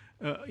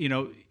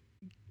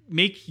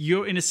 make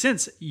in a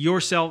sense,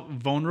 yourself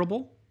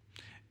vulnerable.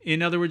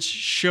 In other words,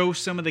 show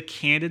some of the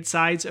candid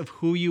sides of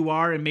who you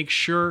are and make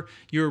sure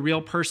you're a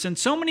real person.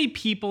 So many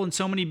people and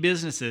so many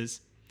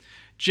businesses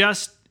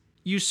just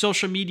use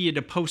social media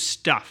to post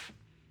stuff.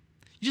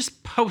 You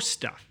just post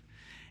stuff.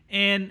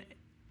 And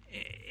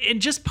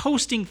just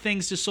posting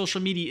things to social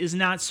media is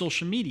not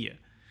social media.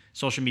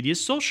 Social media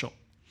is social.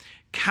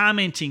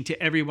 Commenting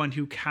to everyone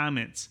who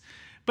comments.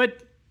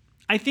 But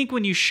I think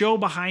when you show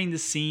behind the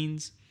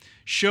scenes,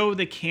 show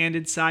the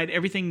candid side,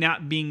 everything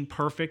not being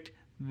perfect,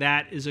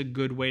 that is a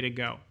good way to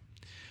go.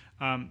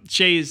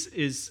 Shay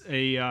is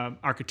a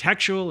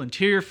architectural,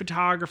 interior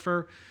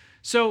photographer.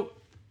 So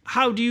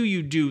how do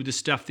you do the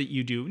stuff that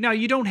you do? Now,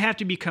 you don't have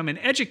to become an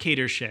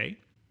educator, Shay,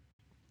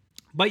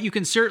 but you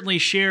can certainly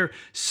share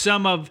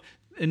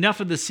enough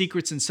of the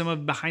secrets and some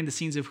of behind the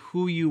scenes of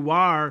who you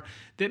are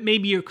that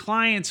maybe your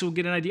clients will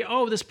get an idea,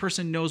 oh, this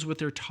person knows what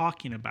they're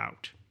talking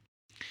about.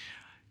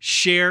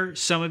 Share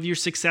some of your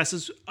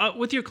successes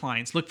with your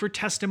clients. Look for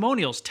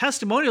testimonials.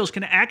 Testimonials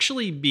can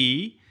actually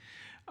be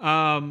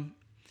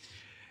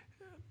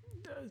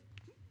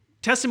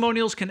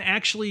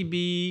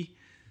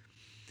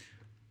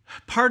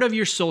part of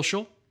your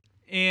social,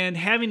 and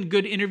having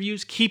good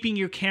interviews, keeping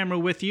your camera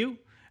with you.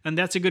 And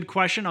that's a good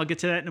question. I'll get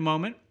to that in a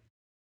moment.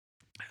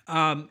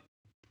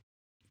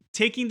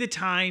 Taking the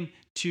time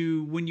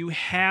to, when you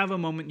have a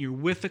moment, you're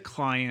with a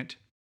client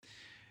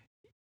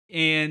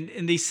and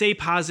they say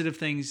positive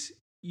things,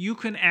 you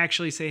can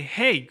actually say,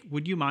 hey,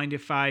 would you mind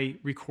if I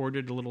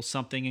recorded a little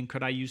something and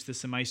could I use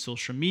this in my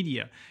social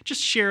media?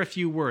 Just share a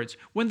few words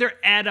when they're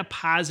at a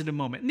positive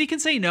moment. And they can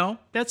say no,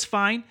 that's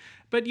fine,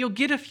 but you'll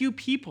get a few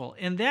people,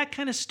 and that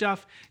kind of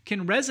stuff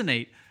can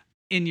resonate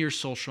in your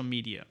social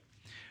media.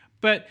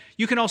 But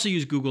you can also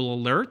use Google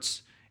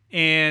Alerts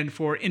and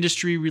for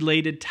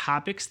industry-related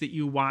topics that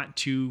you want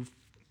to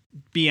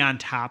be on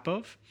top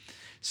of.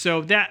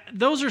 So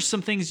those are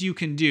some things you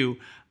can do.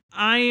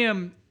 I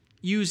am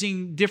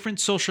using different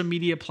social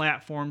media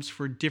platforms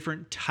for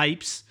different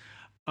types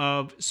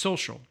of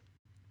social.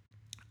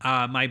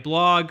 My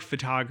blog,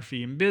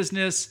 Photography and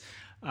Business,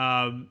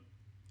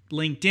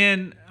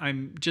 LinkedIn,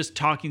 I'm just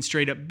talking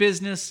straight up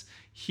business.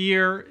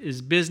 Here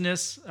is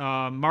business,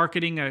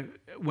 marketing.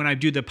 When I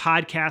do the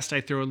podcast,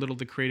 I throw a little of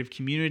the creative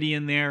community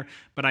in there,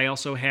 but I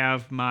also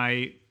have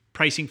my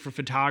pricing for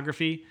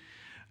photography.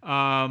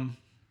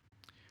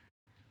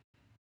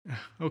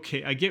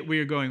 Okay, I get where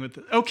you're going with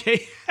it.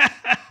 Okay.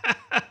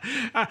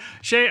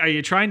 Shay, are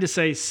you trying to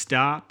say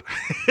stop?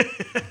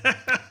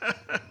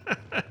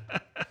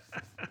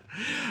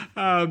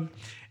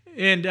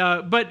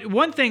 But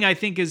one thing I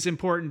think is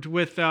important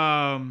with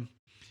Instagram,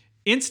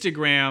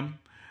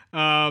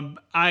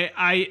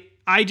 I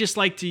just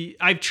like to.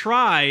 I've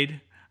tried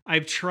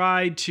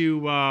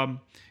to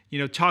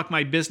talk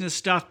my business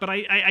stuff, but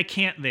I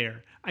can't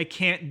there. I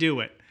can't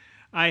do it.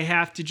 I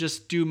have to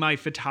just do my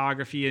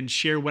photography and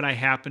share what I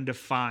happen to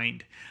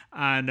find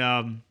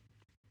on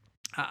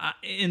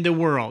in the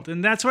world,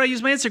 and that's what I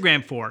use my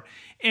Instagram for.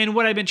 And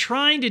what I've been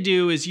trying to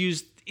do is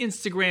use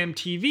Instagram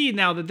TV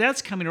now that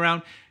that's coming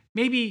around,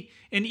 maybe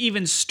and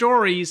even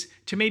stories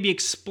to maybe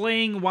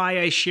explain why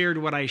I shared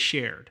what I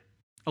shared.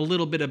 a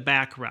little bit of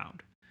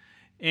background.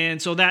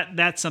 And so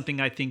that's something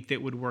I think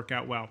that would work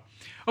out well.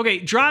 Okay,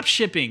 drop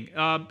shipping.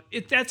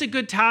 That's a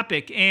good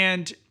topic,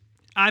 and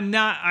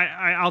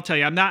I'll tell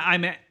you,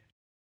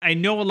 I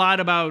know a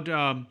lot about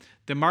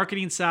the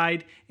marketing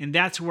side, and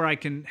that's where I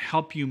can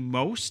help you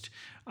most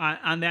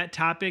on that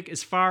topic.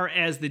 As far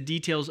as the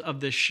details of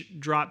the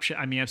drop ship,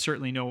 I mean, I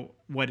certainly know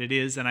what it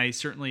is, and I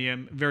certainly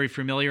am very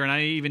familiar, and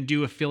I even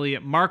do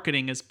affiliate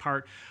marketing as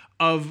part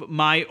of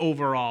my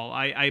overall.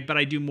 But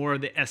I do more of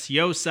the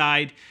SEO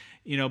side.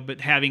 But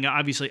having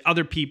obviously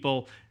other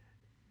people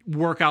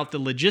work out the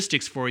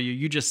logistics for you.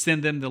 You just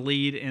send them the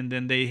lead and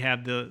then they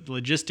have the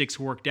logistics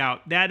worked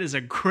out. That is a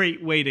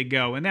great way to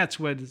go. And that's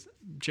what is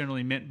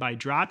generally meant by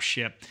drop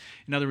ship.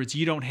 In other words,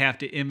 you don't have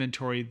to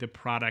inventory the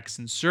products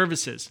and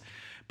services.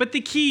 But the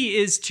key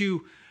is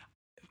to,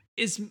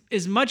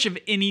 as much of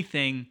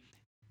anything,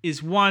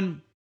 is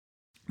one,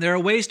 there are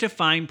ways to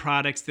find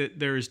products that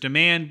there's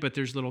demand, but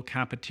there's little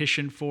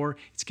competition for.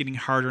 It's getting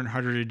harder and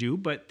harder to do,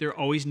 but there are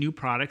always new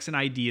products and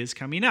ideas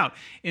coming out.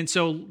 And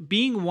so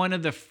being one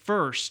of the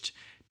first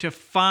to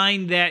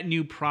find that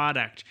new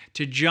product,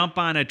 to jump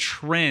on a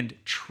trend,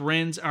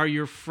 trends are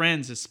your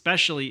friends,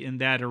 especially in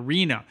that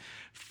arena.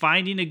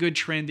 Finding a good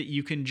trend that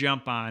you can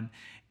jump on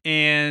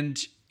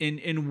and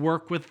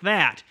work with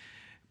that.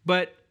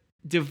 But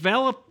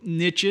develop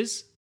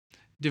niches.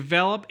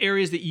 Develop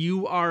areas that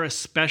you are a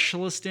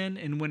specialist in,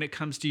 and when it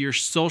comes to your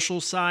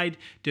social side,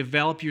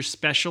 develop your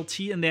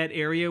specialty in that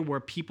area where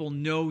people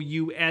know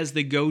you as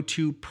the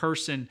go-to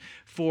person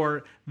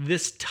for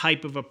this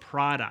type of a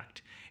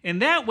product.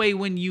 And that way,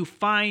 when you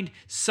find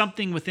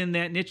something within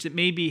that niche that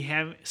maybe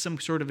have some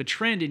sort of a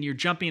trend and you're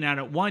jumping out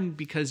at one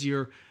because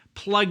you're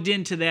plugged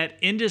into that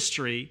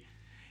industry,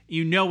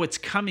 you know it's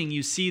coming,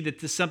 you see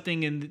that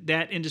something in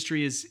that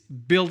industry is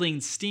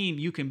building steam,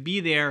 you can be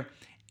there.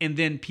 And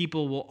then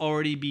people will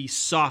already be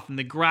softened.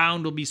 The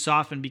ground will be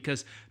softened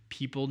because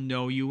people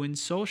know you in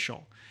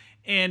social.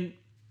 And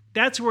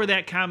that's where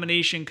that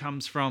combination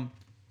comes from,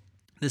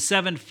 the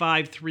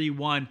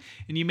 7-5-3-1.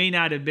 And you may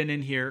not have been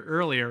in here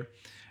earlier.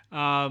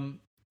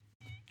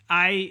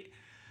 I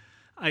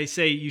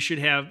say you should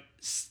have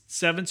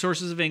 7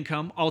 sources of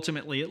income,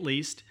 ultimately at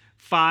least,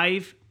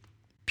 5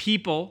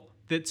 people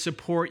that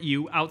support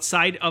you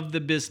outside of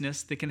the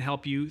business that can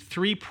help you,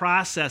 3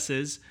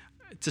 processes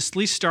to at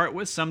least start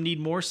with. Some need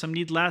more, some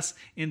need less,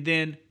 and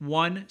then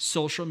 1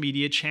 social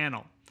media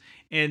channel.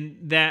 And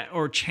that,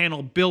 or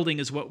channel building,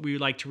 is what we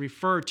like to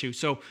refer to.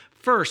 So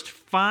first,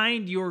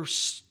 find your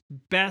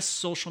best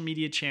social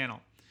media channel.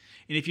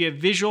 And if you have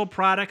visual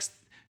products,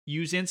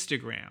 use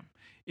Instagram.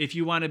 If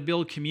you want to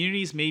build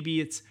communities,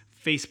 maybe it's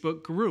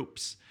Facebook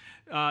groups.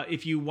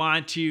 If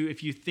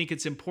you think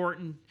it's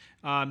important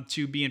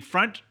to be in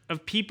front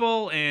of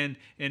people and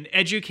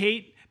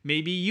educate,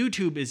 maybe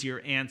YouTube is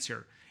your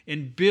answer.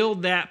 And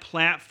build that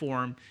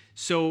platform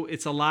so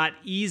it's a lot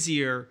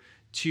easier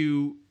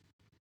to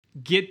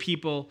get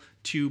people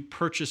to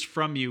purchase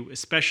from you,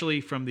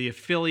 especially from the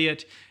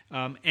affiliate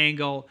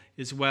angle,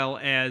 as well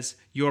as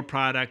your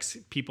products,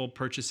 people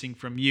purchasing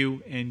from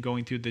you and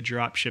going through the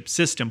dropship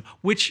system,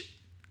 which,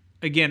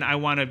 again, I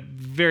want to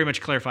very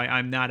much clarify,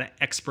 I'm not an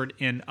expert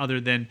in,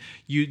 other than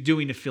you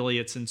doing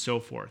affiliates and so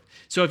forth.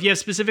 So if you have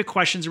specific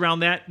questions around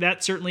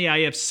that certainly,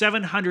 I have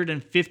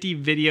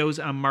 750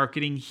 videos on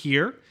marketing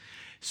here.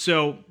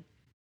 So,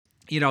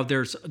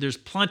 there's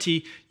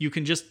plenty. You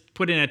can just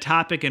put in a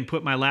topic and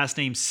put my last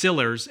name,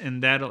 Sillers,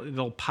 and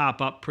it'll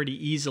pop up pretty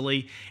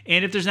easily.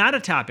 And if there's not a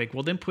topic,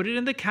 well, then put it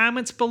in the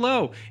comments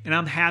below. And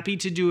I'm happy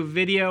to do a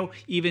video,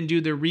 even do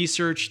the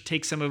research,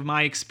 take some of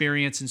my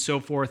experience and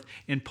so forth,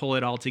 and pull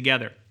it all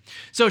together.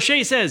 So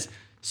Shay says,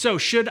 so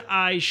should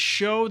I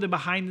show the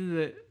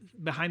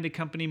behind the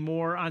company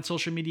more on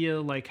social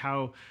media, like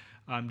how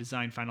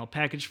design final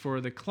package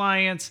for the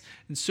clients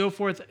and so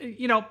forth?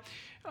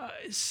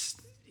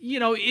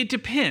 It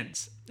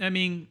depends. I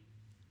mean,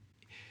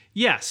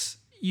 yes,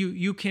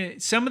 you can,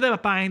 some of the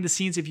behind the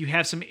scenes, if you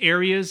have some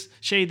areas,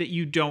 Shay, that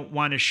you don't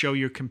want to show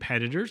your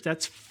competitors,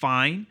 that's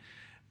fine.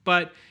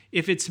 But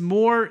if it's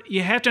more,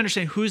 you have to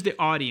understand who's the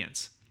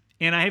audience.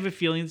 And I have a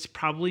feeling it's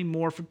probably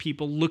more for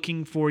people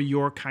looking for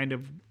your kind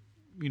of,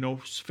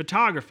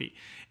 photography.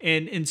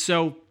 And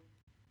so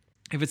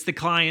if it's the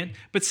client,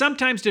 but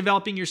sometimes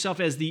developing yourself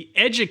as the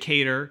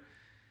educator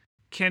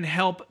can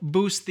help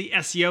boost the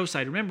SEO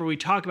side. Remember, we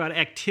talk about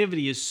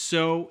activity is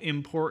so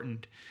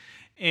important.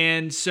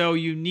 And so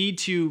you need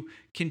to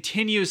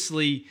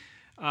continuously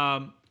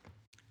probably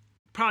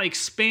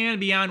expand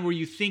beyond where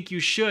you think you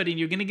should. And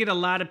you're going to get a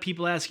lot of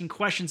people asking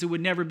questions that would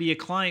never be a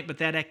client, but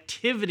that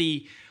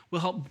activity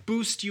will help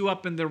boost you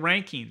up in the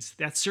rankings.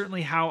 That's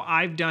certainly how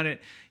I've done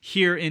it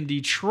here in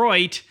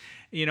Detroit.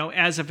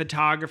 As a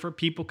photographer,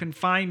 people can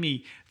find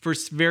me for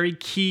very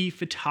key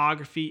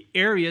photography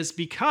areas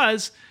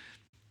because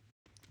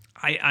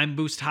I'm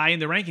boosted high in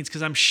the rankings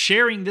because I'm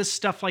sharing this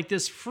stuff like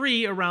this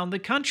free around the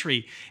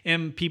country,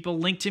 and people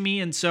link to me,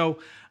 and so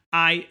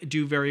I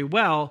do very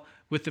well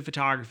with the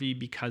photography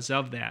because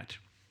of that.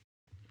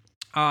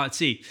 Let's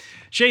see.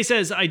 Shay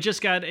says, I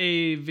just got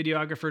a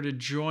videographer to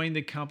join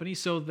the company,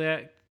 so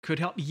that could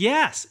help.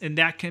 Yes, and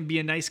that can be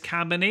a nice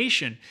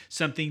combination,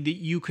 something that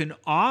you can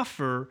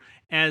offer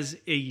as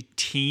a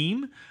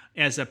team,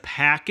 as a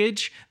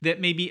package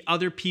that maybe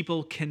other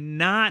people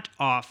cannot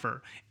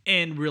offer,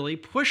 and really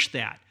push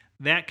that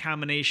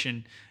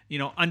combination,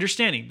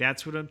 understanding.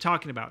 That's what I'm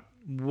talking about.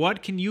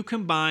 What can you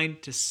combine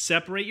to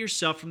separate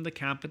yourself from the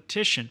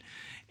competition?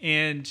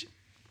 And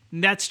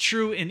that's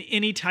true in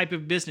any type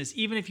of business,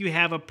 even if you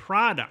have a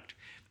product.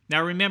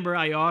 Now, remember,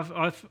 I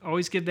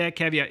always give that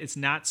caveat. It's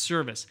not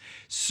service.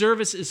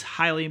 Service is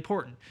highly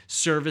important.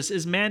 Service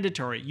is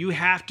mandatory. You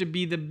have to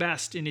be the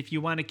best, and if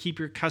you want to keep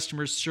your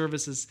customers,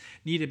 service is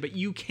needed. But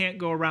you can't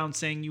go around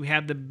saying you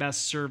have the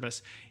best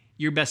service.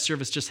 Your best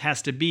service just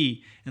has to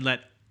be, and let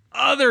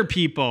other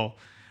people.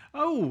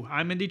 Oh,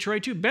 I'm in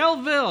Detroit too.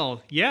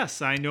 Belleville.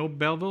 Yes, I know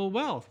Belleville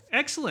well.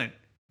 Excellent.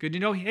 Good to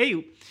know.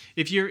 Hey,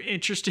 if you're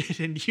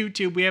interested in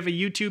YouTube, we have a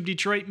YouTube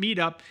Detroit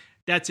meetup.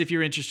 That's if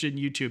you're interested in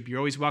YouTube. You're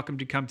always welcome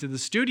to come to the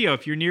studio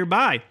if you're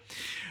nearby.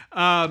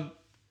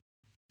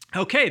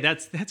 Okay,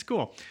 that's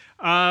cool.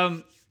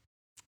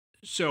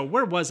 So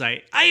where was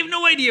I? I have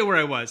no idea where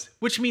I was,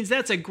 which means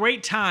that's a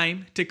great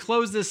time to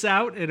close this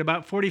out at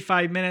about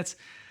 45 minutes.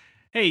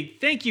 Hey,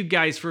 thank you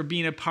guys for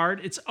being a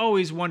part. It's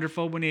always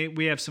wonderful when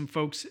we have some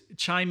folks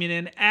chiming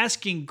in,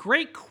 asking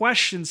great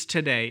questions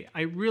today.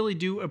 I really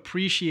do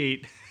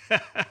appreciate.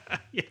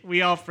 Yeah,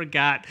 we all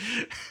forgot.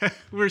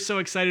 We're so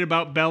excited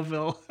about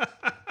Belleville.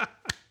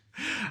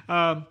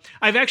 I've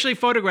actually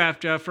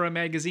photographed for a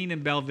magazine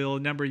in Belleville a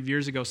number of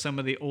years ago some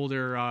of the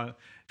older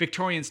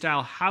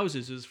Victorian-style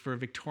houses. It was for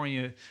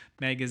Victoria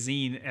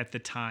magazine at the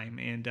time,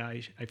 and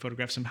I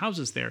photographed some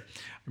houses there.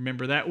 I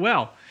remember that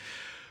well.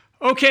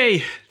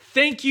 Okay,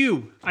 thank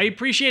you. I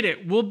appreciate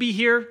it. We'll be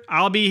here.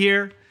 I'll be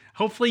here.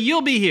 Hopefully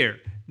you'll be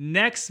here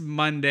next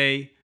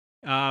Monday,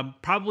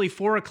 probably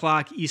 4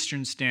 o'clock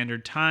Eastern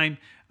Standard Time.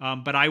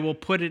 But I will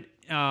put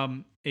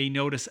a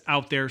notice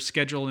out there,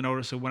 schedule a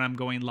notice of when I'm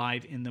going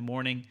live in the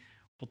morning.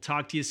 We'll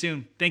talk to you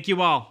soon. Thank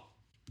you all.